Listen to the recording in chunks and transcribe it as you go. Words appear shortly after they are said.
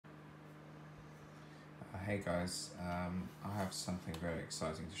Hey guys, I have something very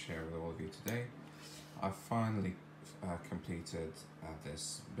exciting to share with all of you today. I finally completed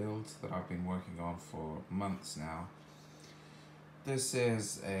this build that I've been working on for months now. This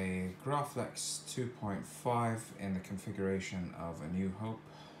is a Graflex 2.5 in the configuration of A New Hope.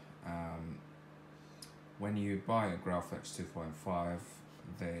 When you buy a Graflex 2.5,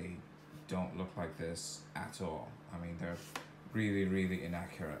 they don't look like this at all. I mean, they're really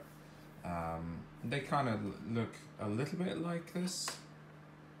inaccurate. They kind of look a little bit like this,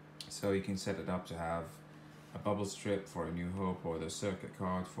 so you can set it up to have a bubble strip for A New Hope or the circuit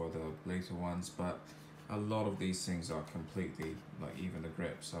card for the later ones, but a lot of these things are completely, like even the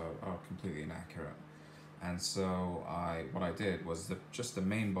grips are completely inaccurate. And so what I did was just the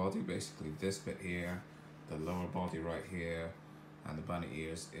main body, basically this bit here, the lower body right here, and the bunny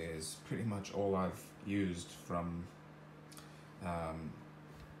ears is pretty much all I've used from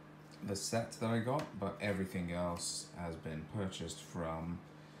the set that I got, but everything else has been purchased from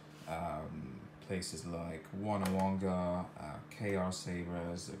places like Wonawonga, KR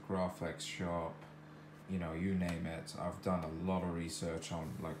Sabers, the Graflex shop, you know, you name it. I've done a lot of research on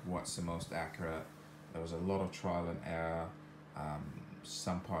like what's the most accurate. There was a lot of trial and error.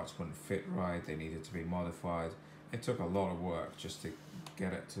 Some parts wouldn't fit right, they needed to be modified. It took a lot of work just to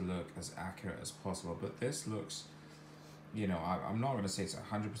get it to look as accurate as possible, but this looks, you know, I'm not going to say it's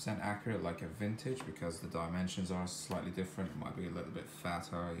 100% accurate like a vintage, because the dimensions are slightly different. It might be a little bit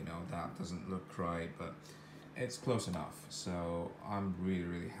fatter, you know, that doesn't look right, but it's close enough. So I'm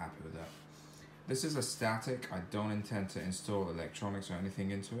really happy with that. This is a static. I don't intend to install electronics or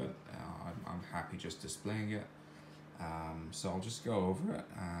anything into it. I'm happy just displaying it. So I'll just go over it,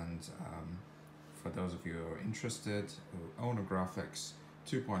 and for those of you who are interested, who own a Graflex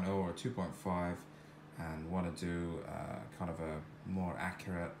 2.0 or 2.5, and want to do kind of a more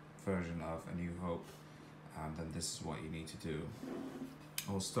accurate version of A New Hope, then this is what you need to do.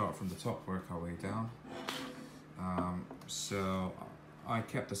 I'll start from the top, work our way down. So I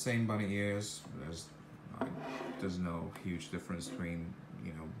kept the same bunny ears. There's no huge difference between,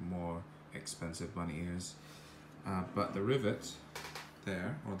 you know, more expensive bunny ears. But the rivet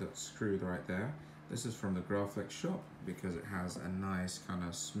there, or the screw right there, this is from the Graflex shop because it has a nice kind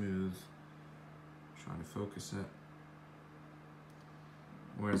of smooth, trying to focus it,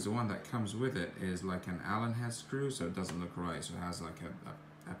 whereas the one that comes with it is like an Allen head screw, so it doesn't look right. So it has like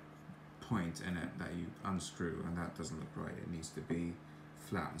a point in it that you unscrew, and that doesn't look right. It needs to be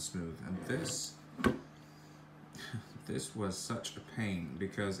flat and smooth. And this was such a pain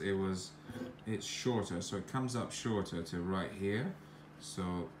because it's shorter, so it comes up shorter to right here.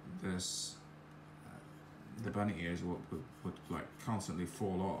 So this the bunny ears would like constantly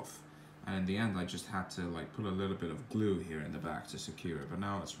fall off. And in the end, I just had to like put a little bit of glue here in the back to secure it. But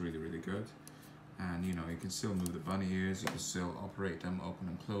now it's really good. And you know, you can still move the bunny ears, you can still operate them, open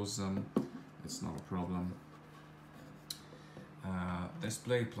and close them. It's not a problem. This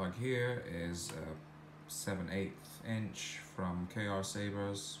blade plug here is a 7/8 inch from KR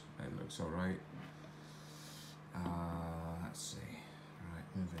Sabers. It looks alright. Let's see. Alright,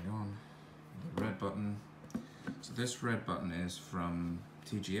 moving on. The red button. So this red button is from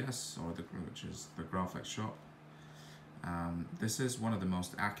TGS, which is the Graflex shop. This is one of the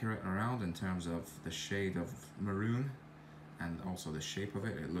most accurate around in terms of the shade of maroon and also the shape of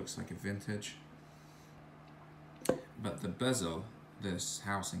it. It looks like a vintage. But the bezel, this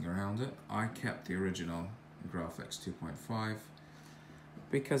housing around it, I kept the original Graflex 2.5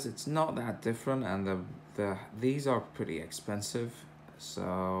 because it's not that different, and these are pretty expensive.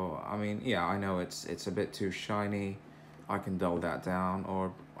 So I mean, yeah, I know it's a bit too shiny. I can dull that down,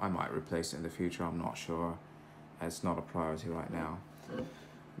 or I might replace it in the future, I'm not sure. It's not a priority right now.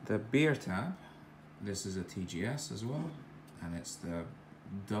 The beer tab, this is a TGS as well, and it's the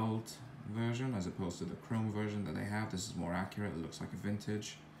dulled version as opposed to the chrome version that they have. This is more accurate, it looks like a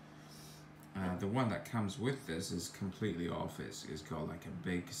vintage. The one that comes with this is completely off. It's got like a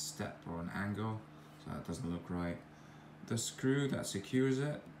big step or an angle, so that doesn't look right. The screw that secures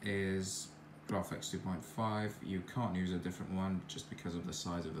it is Graflex 2.5. You can't use a different one just because of the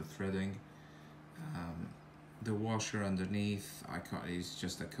size of the threading. The washer underneath, I can't use,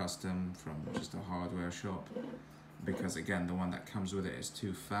 just a custom from just a hardware shop, because again, the one that comes with it is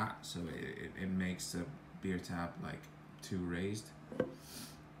too fat, so it makes the beer tab like too raised.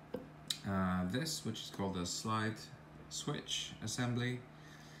 This, which is called the slide switch assembly,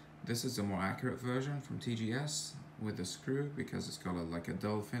 this is a more accurate version from TGS with the screw because it's got like a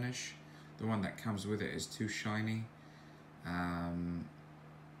dull finish. The one that comes with it is too shiny,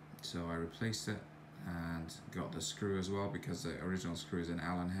 so I replaced it and got the screw as well because the original screw is an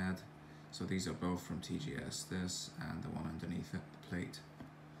Allen head. So these are both from TGS, this and the one underneath it, the plate.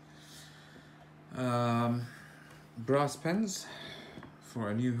 Brass pens for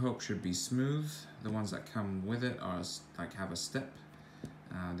A New Hope should be smooth. The ones that come with it are like have a step.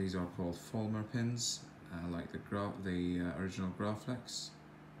 These are called Fulmer pins, like the original Graflex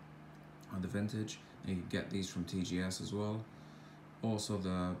or the vintage. You can get these from TGS as well. Also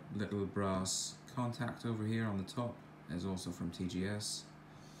the little brass contact over here on the top is also from TGS.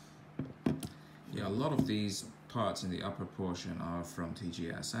 Yeah, a lot of these parts in the upper portion are from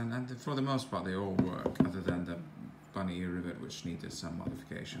TGS, and for the most part they all work, other than the bunny ear rivet, which needed some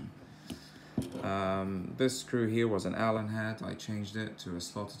modification. This screw here was an Allen head. I changed it to a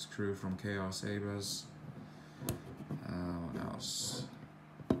slotted screw from KR Sabres. What else?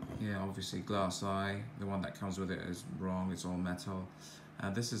 Yeah, obviously glass eye. The one that comes with it is wrong, it's all metal.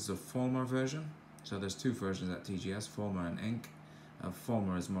 This is the Fulmer version. So there's two versions at TGS, Fulmer and ink.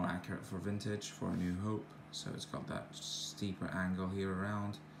 Fulmer is more accurate for vintage, for A New Hope. So it's got that steeper angle here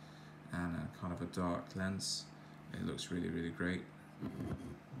around and a kind of a dark lens. It looks really, really great.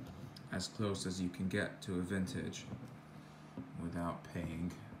 As close as you can get to a vintage without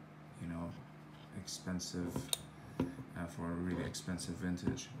paying, you know, expensive for a really expensive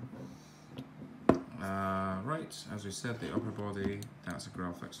vintage. Right, as we said, the upper body, that's a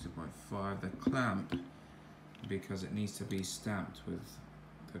Graflex 2.5. The clamp, because it needs to be stamped with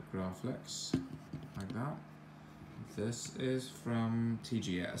the Graflex, like that. This is from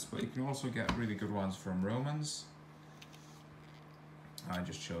TGS, but you can also get really good ones from Romans. I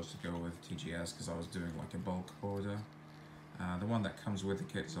just chose to go with TGS because I was doing like a bulk order. The one that comes with the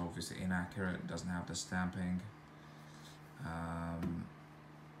kit is obviously inaccurate, it doesn't have the stamping.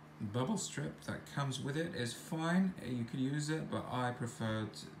 Bubble strip that comes with it is fine, you could use it, but I preferred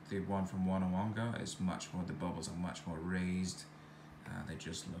the one from Wonawonga. It's much more, the bubbles are much more raised, they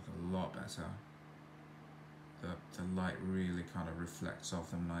just look a lot better. The light really kind of reflects off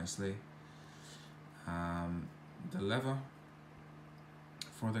them nicely. The lever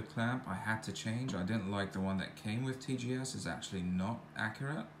for the clamp I had to change. I didn't like the one that came with TGS, it's actually not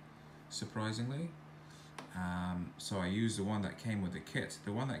accurate, surprisingly. So I used the one that came with the kit.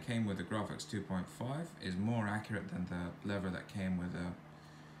 The one that came with the Graflex 2.5 is more accurate than the lever that came with the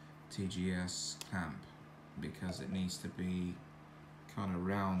TGS clamp, because it needs to be kind of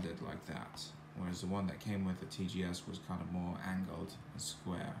rounded like that, whereas the one that came with the TGS was kind of more angled and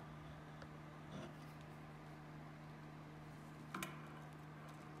square.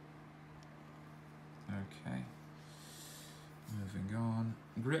 Okay, moving on.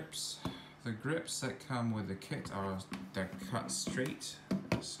 Grips. The grips that come with the kit they're cut straight.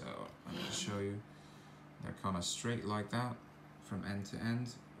 So I'm going to show you. They're kind of straight like that from end to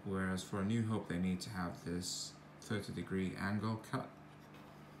end, whereas for A New Hope they need to have this 30-degree angle cut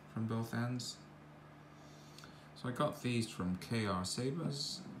from both ends. So I got these from KR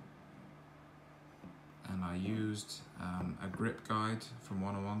Sabres, and I used a grip guide from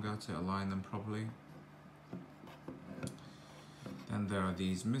Wonawonga to align them properly. Then there are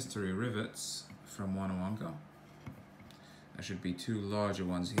these mystery rivets from Wonawonga. There should be two larger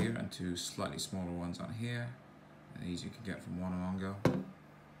ones here and two slightly smaller ones on here. And these you can get from Wonawonga.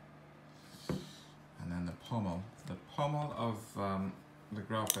 And then the pommel. The pommel of the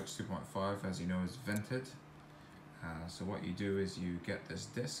Graflex 2.5, as you know, is vented. So what you do is you get this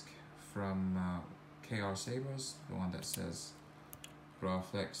disc from KR Sabres, the one that says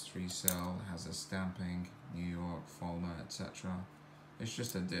Graflex 3-cell, has a stamping, New York, Fulmer, etc. It's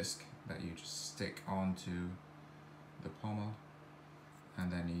just a disc that you just stick onto the pommel,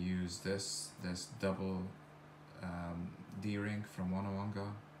 and then you use this double D-ring from Wonawonga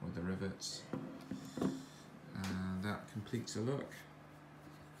with the rivets, and that completes the look.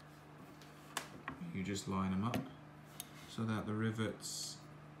 You just line them up so that the rivets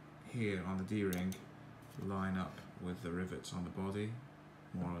here on the D-ring line up with the rivets on the body,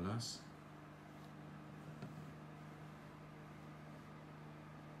 more or less.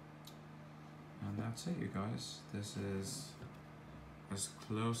 And that's it, you guys. This is as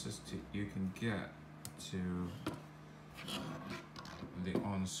close as you can get to the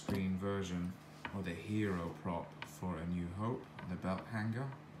on-screen version, or the hero prop for A New Hope, the belt hanger.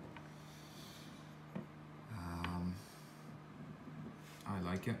 I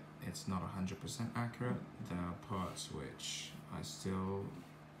like it. It's not 100% accurate. There are parts which I still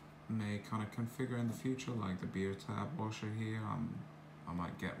may kind of configure in the future, like the beer tab washer here. I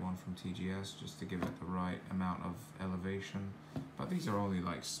might get one from TGS just to give it the right amount of elevation, but these are only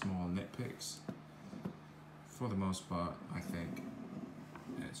like small nitpicks. For the most part, I think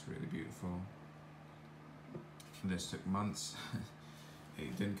it's really beautiful. This took months.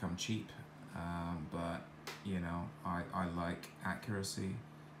 it didn't come cheap, but you know, I like accuracy,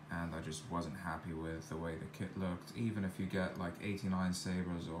 and I just wasn't happy with the way the kit looked. Even if you get like 89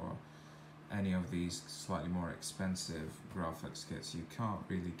 sabers or any of these slightly more expensive Graflex kits, you can't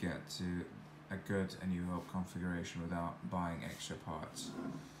really get to a good A New Hope configuration without buying extra parts.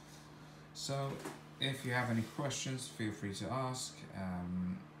 So if you have any questions, feel free to ask,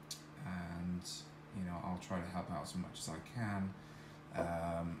 and you know, I'll try to help out as much as I can.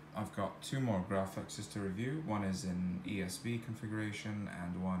 I've got 2 more Graflexes to review. One is in ESB configuration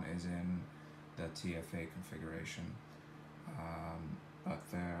and one is in the TFA configuration, but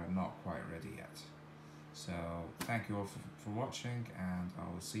they're not quite ready yet. So thank you all for watching, and I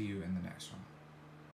will see you in the next one.